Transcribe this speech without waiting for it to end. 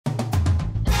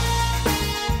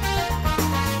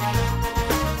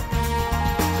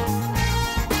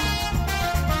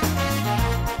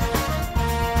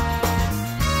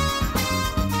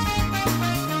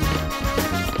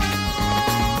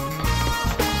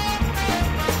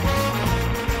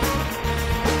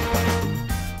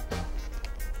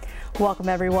Welcome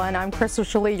everyone, I'm Crystal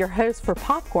Schelle, your host for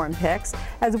Popcorn Picks,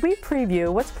 as we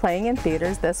preview what's playing in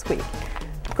theaters this week.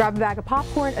 Grab a bag of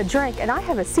popcorn, a drink, and I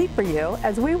have a seat for you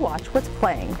as we watch what's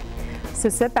playing. So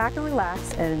sit back and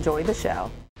relax and enjoy the show.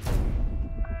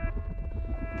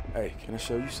 Hey, can I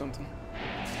show you something?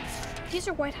 These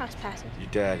are White House passes. Your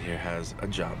dad here has a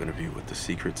job interview with the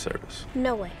Secret Service.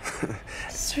 No way.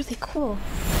 This is really cool.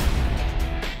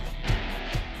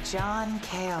 John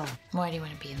Cale. Why do you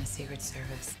want to be in the Secret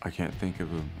Service? I can't think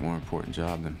of a more important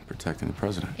job than protecting the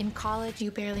president. In college, you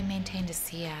barely maintained a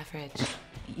C average.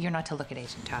 You're not to look at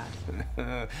Agent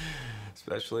Todd.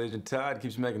 Special Agent Todd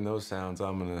keeps making those sounds.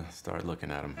 I'm gonna start looking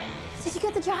at him. Did you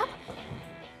get the job?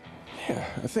 Yeah,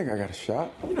 I think I got a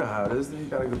shot. You know how it is. They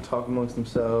gotta go talk amongst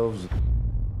themselves.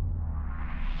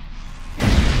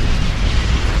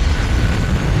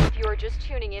 If you are just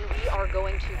tuning in, we are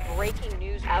going to breaking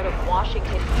news out of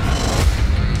Washington.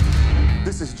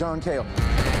 This is John Cale.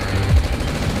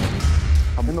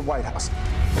 I'm in the White House.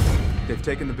 They've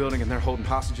taken the building and they're holding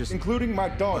hostages, including my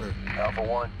daughter. Alpha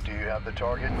 1, do you have the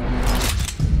target?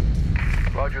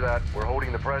 Roger that. We're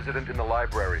holding the president in the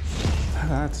library.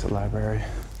 That's a library.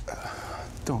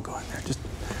 Don't go in there. Just...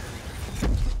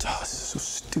 Oh, this is so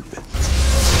stupid.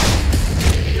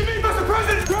 You mean Mr.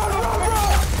 President?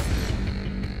 Run!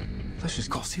 Let's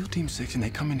just call SEAL Team 6 and they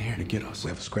come in here to get us. We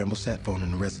have a scrambled sat phone in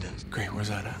the residence. Great, where's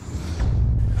that at?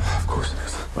 Of course it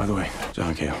is. By the way,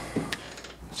 John Cale.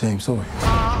 James Sawyer.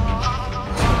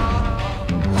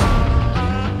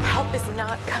 Help is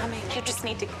not coming. You just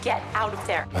need to get out of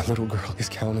there. My little girl is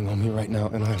counting on me right now,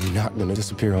 and I am not gonna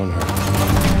disappear on her.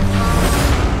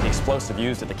 The explosive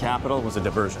used at the Capitol was a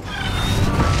diversion.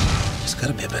 There's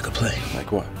gotta be a bigger play.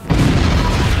 Like what?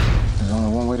 There's only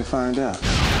one way to find out.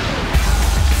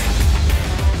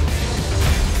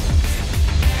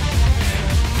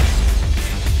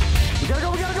 We gotta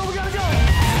go, we gotta go, we gotta go!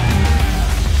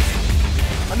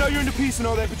 I know you're into peace and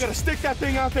all that, but you gotta stick that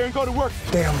thing out there and go to work.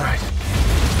 Damn right.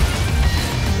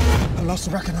 I lost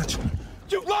the rocket launcher.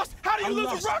 You lost? How do you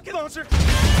lose a rocket launcher?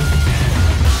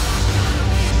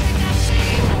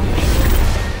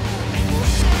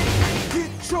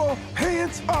 Get your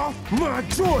hands off my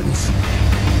Jordans!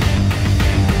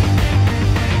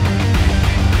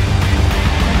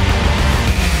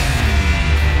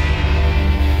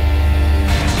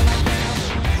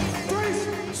 Please,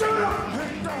 shoot him!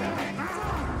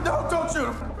 No, don't shoot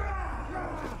him!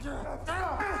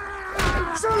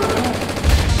 Shoot him!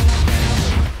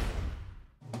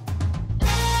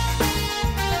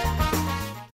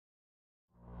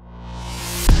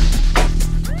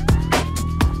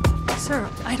 Sir,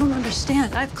 I don't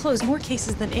understand. I've closed more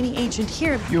cases than any agent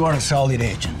here. You are a solid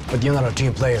agent, but you're not a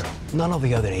team player. None of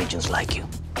the other agents like you.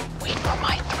 Wait for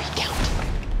my 3 count.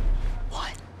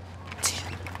 1, 2.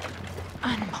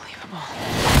 Unbelievable.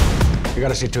 We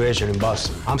got a situation in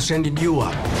Boston. I'm sending you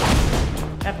up.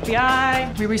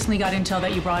 FBI, we recently got intel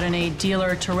that you brought in a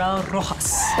dealer, Terrell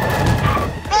Rojas.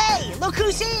 Hey, look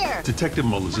who's here! Detective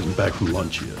Mullins isn't back from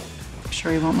lunch yet. I'm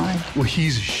sure you won't mind. Well,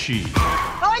 he's a she.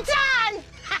 Oh, it's on!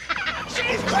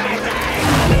 She's crazy!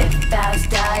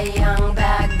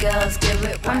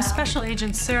 I'm Special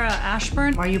Agent Sarah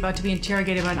Ashburn. Are you about to be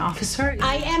interrogated by an officer?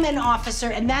 I am an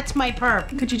officer, and that's my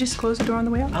perp. Could you just close the door on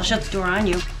the way out? I'll shut the door on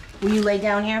you. Will you lay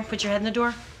down here, put your head in the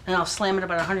door, and I'll slam it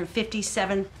about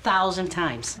 157,000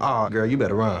 times. Oh, girl, you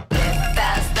better run.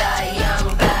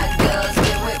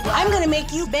 I'm gonna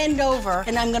make you bend over,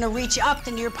 and I'm gonna reach up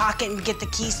into your pocket and get the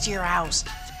keys to your house.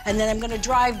 And then I'm gonna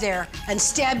drive there and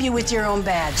stab you with your own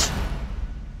badge.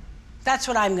 That's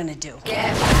what I'm gonna do.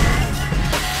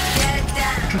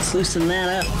 Let's loosen that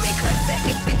up. Oh,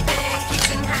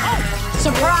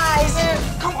 surprise!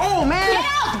 Come on, man! Get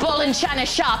out, bull in China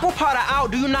shop! What part of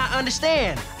out do you not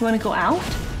understand? You want to go out?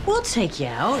 We'll take you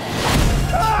out.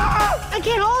 I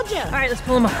can't hold you. All right, let's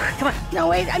pull him over. Come on. No,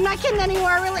 wait, I'm not getting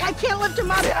anywhere, really. I can't lift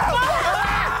him up.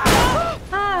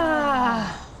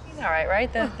 Ah. He's all right,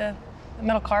 right? The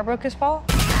metal car broke his fall?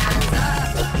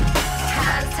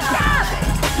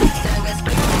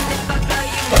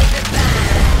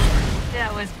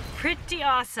 That was pretty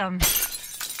awesome.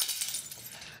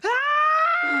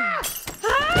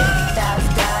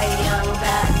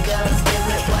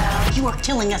 You are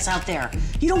killing us out there.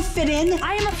 You don't fit in.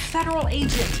 I am a federal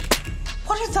agent.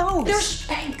 What are those? They're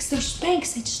Spanx. They're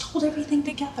Spanx. They just hold everything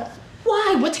together.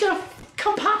 Why? What's gonna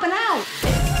come popping out?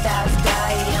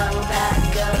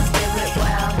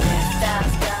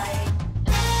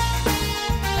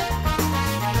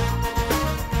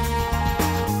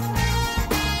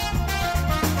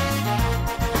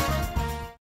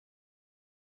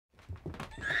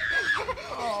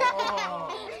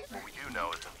 What we do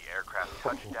know is that the aircraft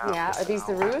Yeah, are these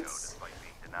the roots?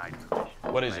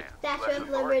 What is it? Statue of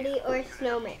Liberty or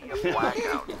snowman.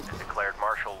 Blackout. Declared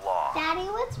martial law. Daddy,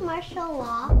 what's martial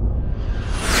law?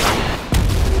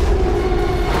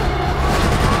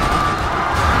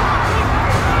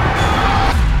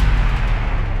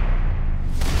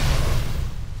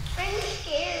 I'm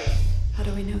scared. How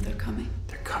do we know they're coming?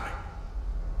 They're coming.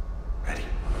 Ready?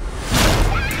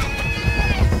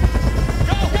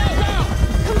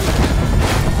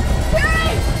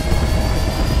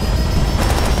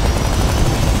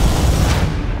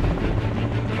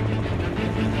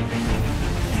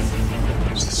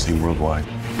 It's the same worldwide.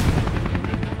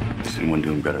 Is anyone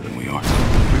doing better than we are?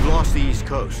 We've lost the East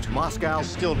Coast. Moscow's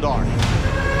still dark.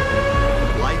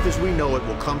 Life as we know it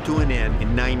will come to an end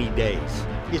in 90 days.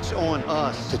 It's on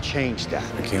us to change that.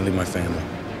 I can't leave my family.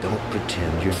 Don't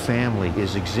pretend your family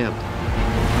is exempt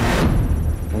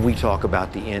when we talk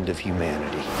about the end of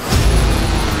humanity.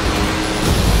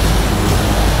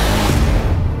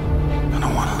 I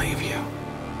don't want to leave you.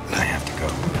 I have to go.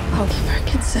 I'll keep our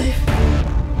kids safe.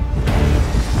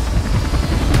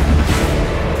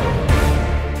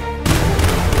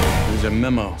 There's a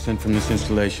memo sent from this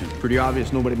installation. Pretty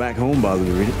obvious nobody back home bothered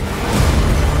to read it.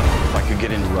 If I could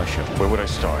get into Russia, where would I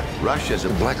start? Russia's a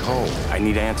black hole. I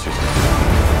need answers.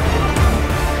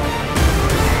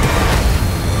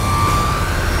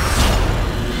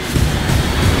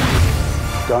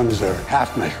 Guns are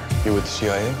half measure. You with the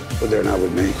CIA? But they're not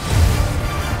with me.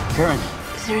 Karen.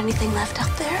 Is there anything left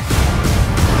out there?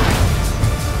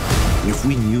 If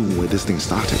we knew where this thing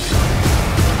started,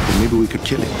 then maybe we could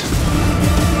kill it.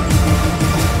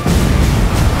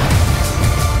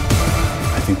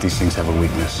 I think these things have a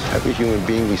weakness. Every human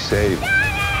being we save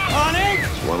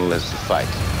is one less to fight.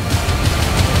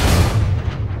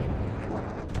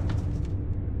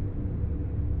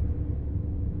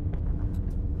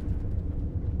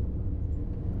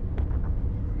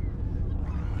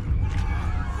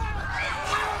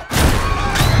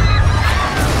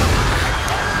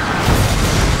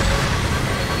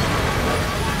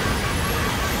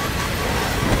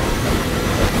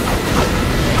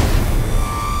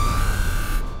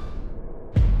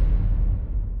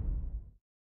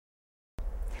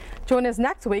 Join us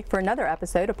next week for another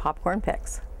episode of Popcorn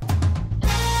Picks.